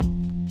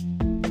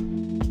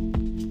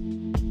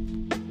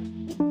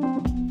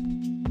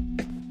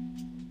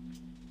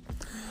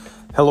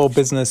Hello,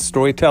 business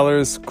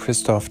storytellers.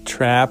 Christoph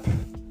Trapp.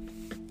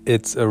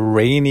 It's a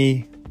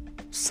rainy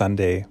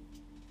Sunday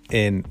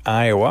in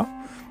Iowa.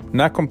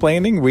 Not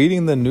complaining,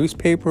 reading the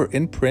newspaper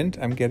in print.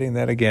 I'm getting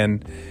that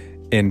again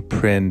in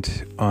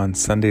print on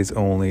Sundays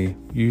only,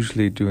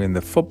 usually during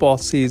the football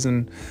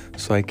season,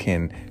 so I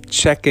can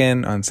check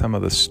in on some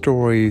of the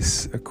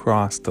stories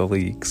across the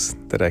leagues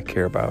that I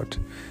care about.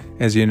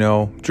 As you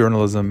know,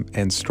 journalism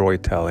and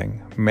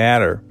storytelling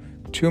matter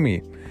to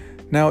me.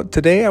 Now,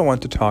 today I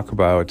want to talk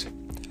about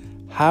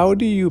how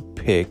do you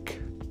pick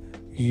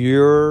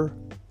your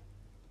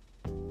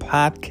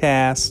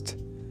podcast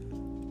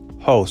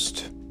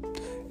host?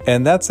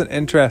 And that's an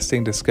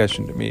interesting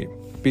discussion to me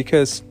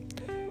because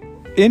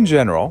in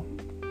general,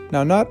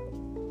 now not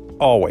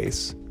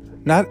always,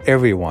 not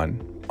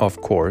everyone,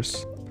 of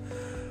course,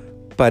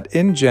 but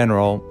in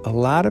general, a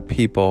lot of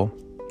people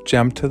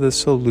jump to the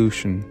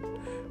solution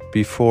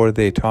before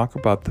they talk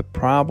about the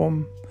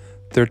problem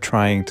they're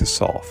trying to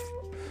solve.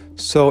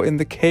 So in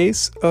the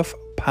case of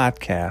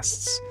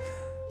podcasts,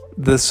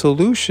 the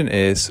solution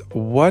is,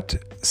 what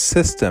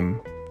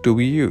system do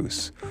we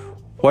use?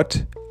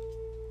 What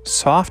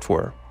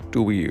software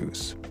do we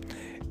use?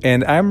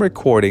 And I'm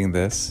recording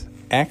this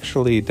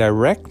actually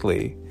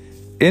directly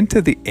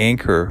into the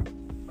Anchor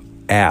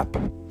app.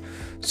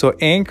 So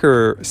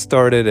Anchor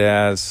started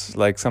as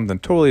like something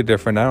totally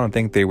different. I don't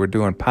think they were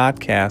doing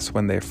podcasts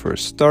when they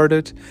first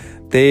started.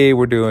 They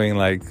were doing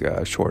like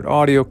short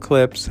audio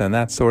clips and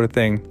that sort of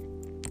thing.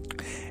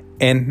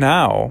 And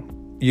now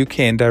you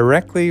can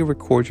directly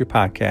record your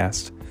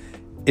podcast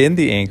in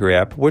the Anchor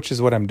app, which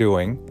is what I'm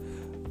doing.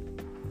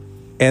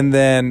 And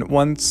then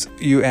once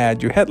you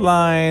add your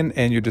headline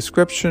and your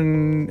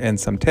description and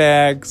some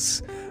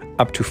tags,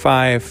 up to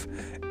 5,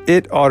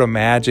 it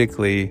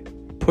automatically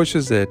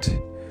pushes it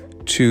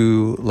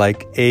to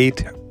like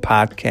 8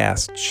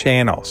 podcast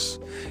channels,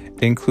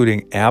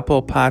 including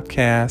Apple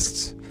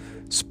Podcasts,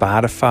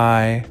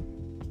 Spotify,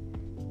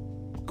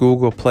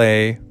 Google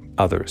Play,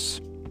 others.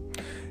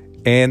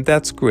 And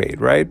that's great,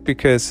 right?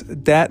 Because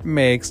that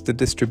makes the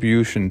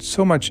distribution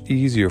so much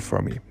easier for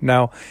me.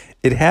 Now,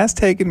 it has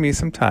taken me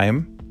some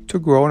time to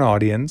grow an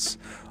audience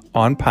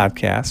on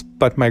podcasts,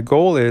 but my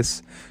goal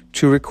is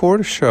to record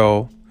a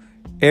show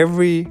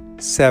every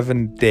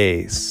 7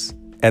 days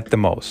at the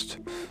most.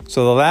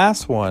 So the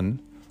last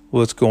one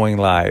was going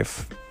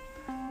live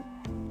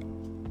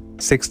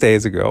 6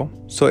 days ago,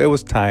 so it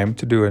was time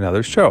to do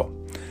another show.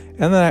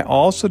 And then I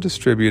also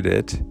distribute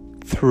it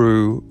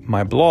through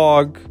my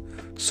blog,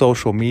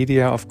 social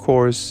media, of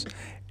course.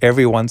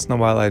 Every once in a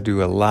while, I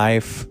do a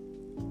live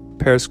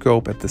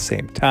Periscope at the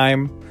same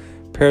time.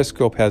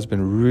 Periscope has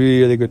been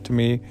really good to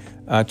me.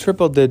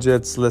 Triple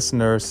digits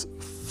listeners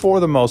for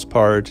the most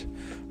part,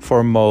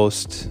 for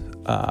most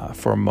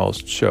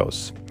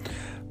shows.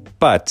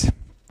 But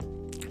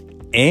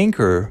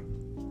Anchor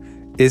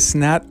is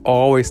not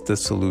always the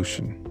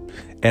solution.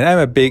 And I'm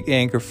a big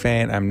Anchor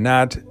fan. I'm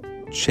not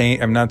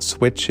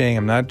switching.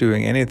 I'm not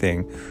doing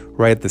anything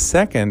right this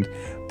second.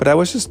 But I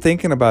was just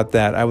thinking about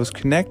that. I was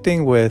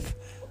connecting with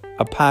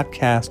a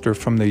podcaster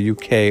from the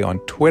UK on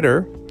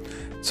Twitter.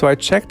 So I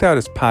checked out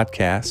his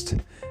podcast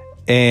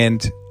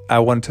and I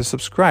wanted to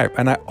subscribe.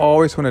 And I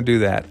always want to do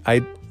that.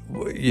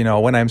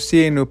 When I'm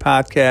seeing new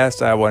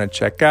podcasts I want to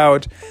check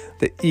out,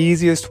 the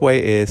easiest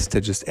way is to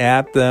just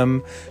add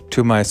them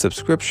to my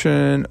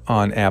subscription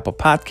on Apple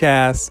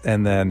Podcasts.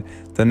 And then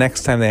the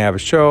next time they have a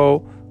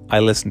show,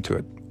 I listen to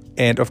it.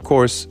 And of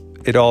course,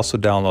 it also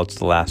downloads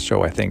the last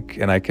show, I think,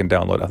 and I can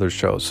download other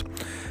shows.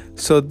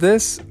 So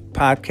this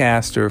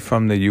podcaster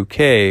from the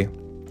UK,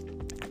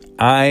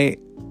 I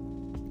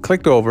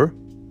clicked over,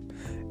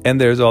 and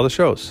there's all the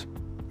shows.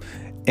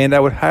 And I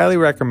would highly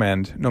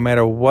recommend, no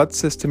matter what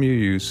system you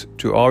use,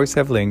 to always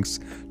have links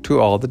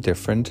to all the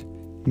different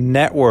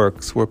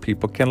networks where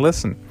people can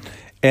listen.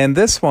 And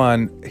this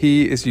one,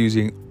 he is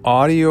using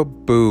Audio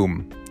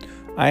Boom.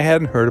 I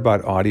hadn't heard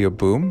about Audio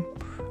Boom.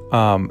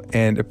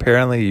 And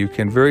apparently you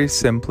can very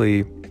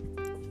simply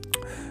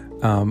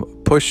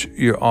push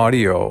your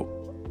audio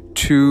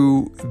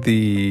to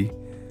the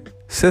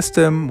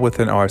system with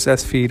an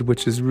RSS feed,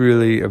 which is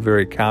really a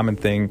very common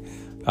thing.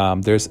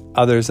 There's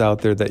others out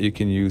there that you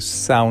can use,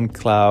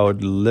 SoundCloud,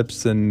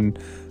 Libsyn.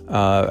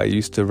 I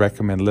used to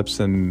recommend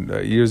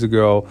Libsyn years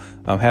ago.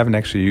 Haven't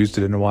actually used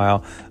it in a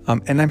while.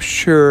 And I'm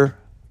sure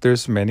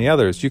there's many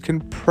others. You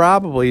can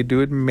probably do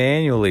it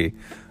manually.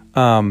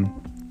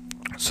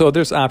 So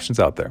there's options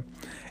out there.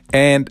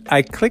 And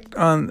I clicked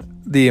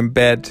on the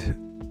embed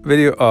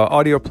video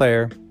audio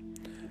player,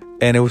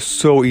 and it was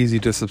so easy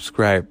to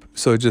subscribe.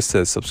 So it just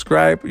says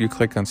subscribe. You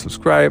click on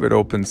subscribe. It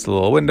opens the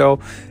little window,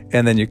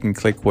 and then you can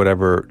click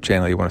whatever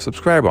channel you want to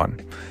subscribe on.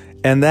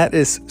 And that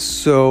is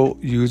so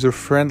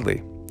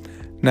user-friendly.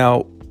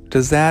 Now,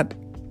 does that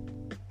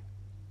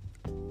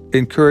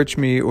encourage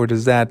me or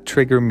does that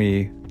trigger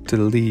me to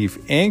leave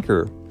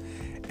Anchor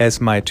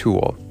as my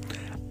tool?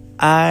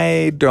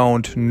 I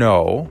don't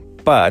know,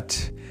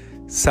 but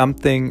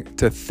something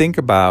to think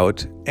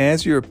about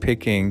as you're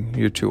picking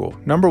your tool.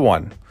 Number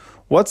one,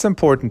 what's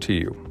important to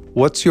you?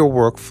 What's your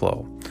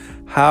workflow?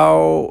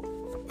 how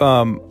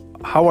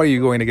are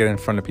you going to get in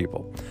front of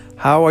people?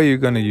 How are you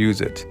going to use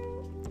it?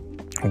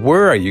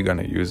 Where are you going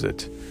to use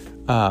it?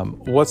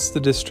 What's the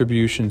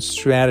distribution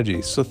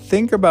strategy? So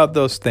think about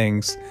those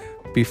things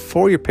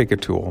before you pick a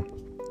tool.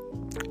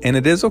 And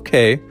it is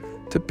okay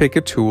to pick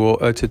a tool,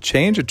 to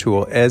change a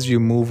tool as you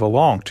move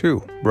along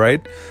too,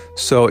 right?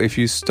 So if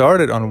you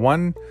started on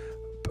one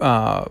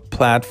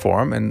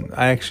platform, and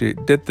I actually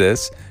did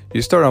this,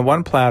 you start on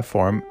one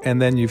platform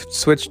and then you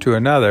switch to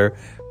another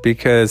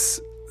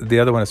because the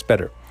other one is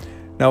better.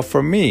 Now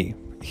for me,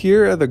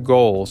 here are the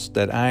goals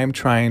that I'm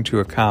trying to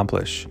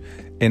accomplish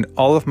in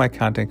all of my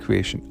content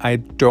creation. I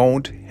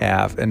don't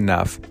have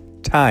enough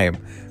time,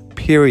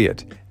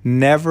 period.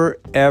 Never,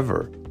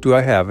 ever do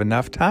I have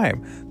enough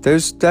time. That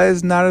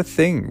is not a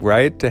thing,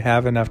 right? To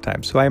have enough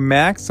time. So I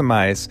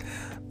maximize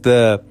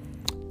the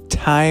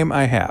time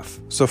I have.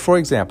 So for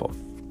example,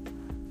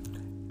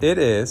 it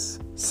is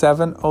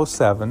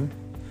 7:07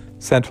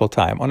 Central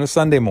Time on a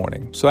Sunday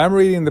morning. So I'm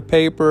reading the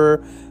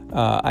paper.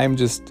 I'm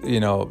just,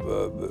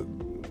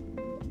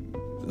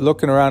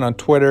 looking around on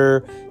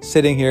Twitter,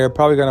 sitting here,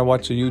 probably going to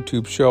watch a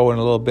YouTube show in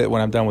a little bit when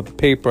I'm done with the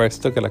paper. I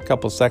still got a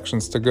couple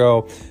sections to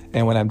go,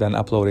 and when I'm done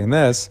uploading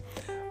this.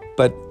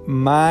 But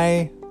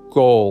my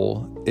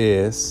goal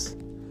is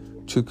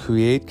to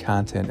create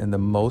content in the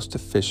most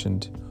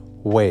efficient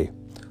way.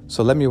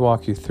 So let me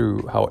walk you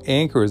through how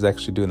Anchor is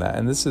actually doing that.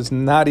 And this is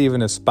not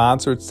even a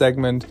sponsored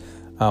segment.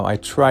 I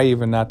try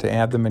even not to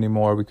add them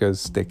anymore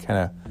because they kind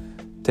of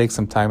take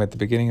some time at the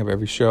beginning of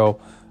every show,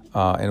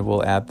 and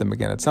we'll add them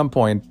again at some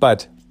point.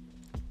 But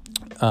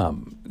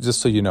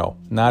just so you know,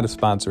 not a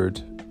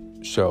sponsored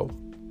show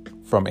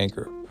from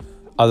Anchor,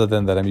 other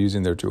than that I'm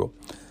using their tool.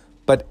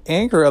 But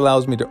Anchor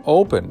allows me to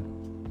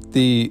open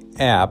the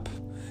app,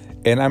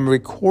 and I'm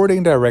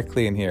recording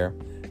directly in here.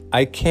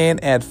 I can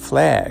add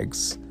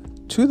flags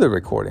to the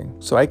recording,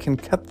 so I can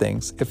cut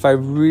things if I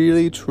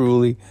really,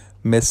 truly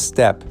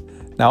misstep.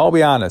 Now, I'll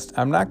be honest,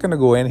 I'm not going to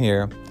go in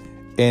here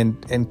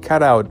and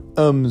cut out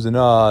ums and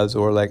ahs,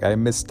 or like I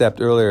misstepped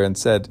earlier and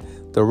said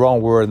the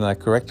wrong word and I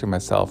corrected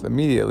myself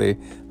immediately.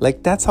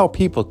 Like, that's how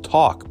people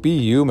talk. Be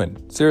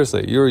human.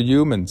 Seriously, you're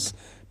humans.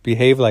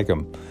 Behave like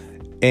them.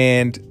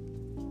 And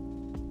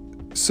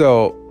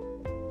so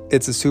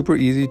it's a super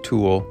easy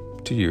tool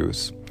to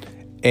use.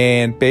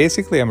 And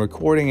basically, I'm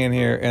recording in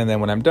here, and then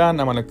when I'm done,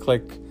 I'm going to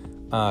click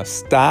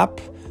stop.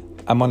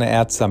 I'm going to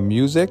add some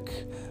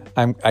music.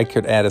 I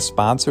could add a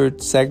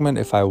sponsored segment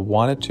if I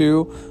wanted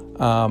to.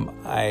 And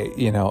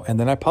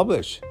then I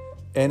publish,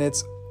 and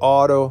it's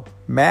auto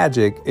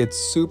magic. It's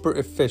super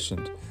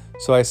efficient.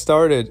 So I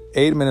started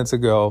 8 minutes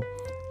ago,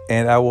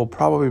 and I will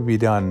probably be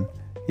done,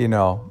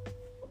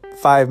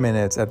 5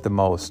 minutes at the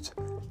most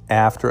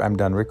after I'm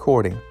done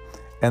recording.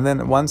 And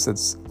then once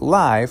it's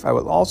live, I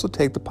will also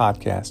take the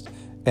podcast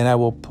and I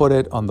will put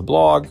it on the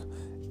blog,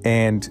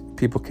 and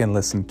people can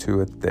listen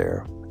to it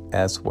there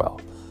as well.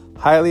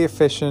 Highly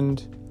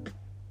efficient,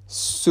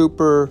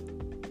 super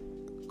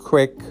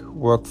quick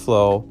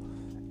workflow,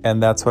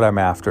 and that's what I'm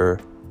after.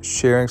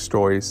 Sharing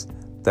stories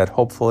that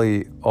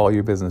hopefully all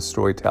you business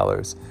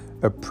storytellers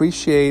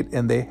appreciate,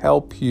 and they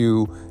help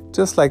you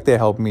just like they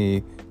help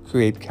me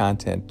create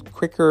content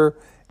quicker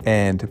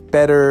and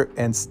better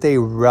and stay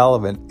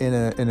relevant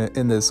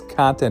in this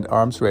content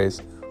arms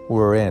race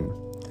we're in.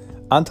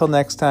 Until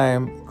next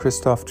time,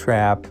 Christoph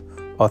Trapp,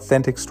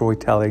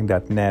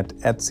 AuthenticStorytelling.net,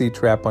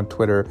 @CTrapp on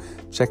Twitter.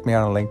 Check me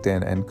out on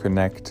LinkedIn and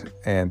connect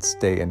and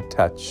stay in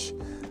touch.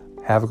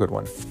 Have a good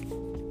one.